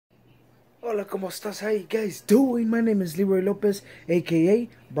Hola, ¿cómo estás? How you guys doing? My name is Leroy Lopez, aka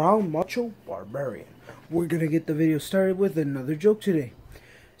Brown Macho Barbarian. We're gonna get the video started with another joke today.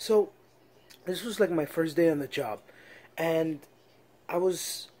 So, this was like my first day on the job, and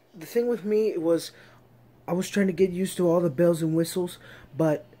the thing with me was I was trying to get used to all the bells and whistles,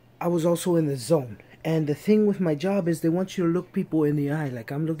 but I was also in the zone. And the thing with my job is they want you to look people in the eye,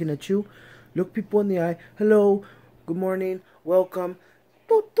 like I'm looking at you. Look people in the eye. Hello, good morning, welcome.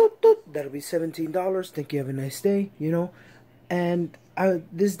 Doot, doot, doot. That'll be $17. Think you have a nice day, you know. And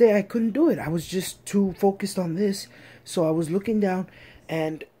this day I couldn't do it. I was just too focused on this. So I was looking down,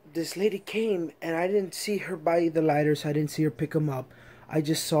 and this lady came, and I didn't see her buy the lighters. I didn't see her pick them up. I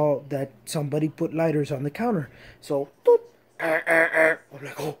just saw that somebody put lighters on the counter. So, doot, I'm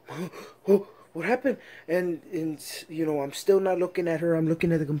like, oh, what happened? And you know, I'm still not looking at her. I'm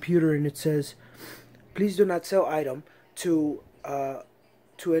looking at the computer, and it says, please do not sell item to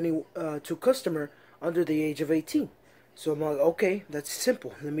to customer under the age of 18. So I'm like, okay, that's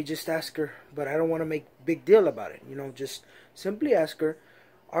simple. Let me just ask her, but I don't want to make big deal about it. You know, just simply ask her,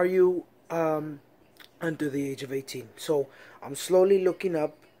 are you under the age of 18? So I'm slowly looking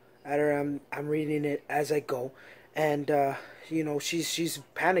up at her. I'm reading it as I go, and you know, she's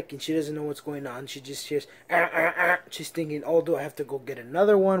panicking. She doesn't know what's going on. She just hears, she's thinking, oh, do I have to go get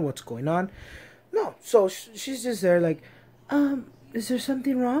another one? What's going on? No. So she's just there like, is there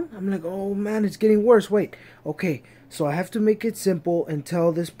something wrong? I'm like, oh man, it's getting worse. Wait, okay, so I have to make it simple and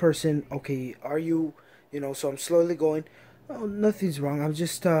tell this person, okay, are you, you know, so I'm slowly going, oh, nothing's wrong. I'm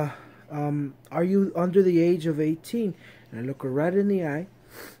just, are you under the age of 18? And I look her right in the eye,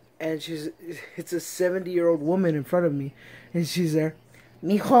 and it's a 70-year-old woman in front of me, and she's there,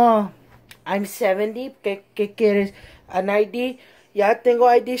 mijo, I'm 70, ¿qué quieres? An ID? Ya tengo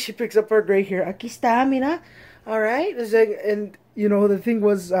ID. She picks up her gray hair. Aquí está, mira. All right. It's like, and you know, the thing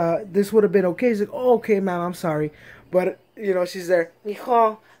was, this would have been okay. She's like, oh, okay, ma'am, I'm sorry. But, you know, she's there.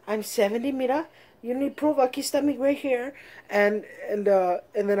 Mijo, I'm 70, mira. You need proof. Aquí está mi gray hair. And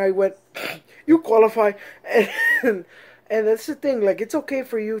then I went, you qualify. And that's the thing. Like, it's okay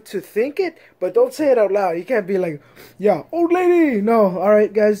for you to think it, but don't say it out loud. You can't be like, yeah, old lady. No. All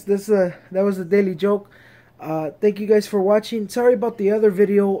right, guys. That was a daily joke. Thank you guys for watching. Sorry about the other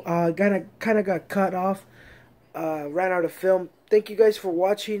video. Kind of got cut off. Ran out of film. Thank you guys for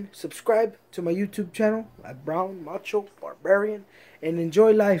watching. Subscribe to my YouTube channel at Brown Macho Barbarian, and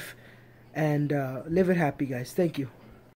enjoy life and live it happy, guys. Thank you.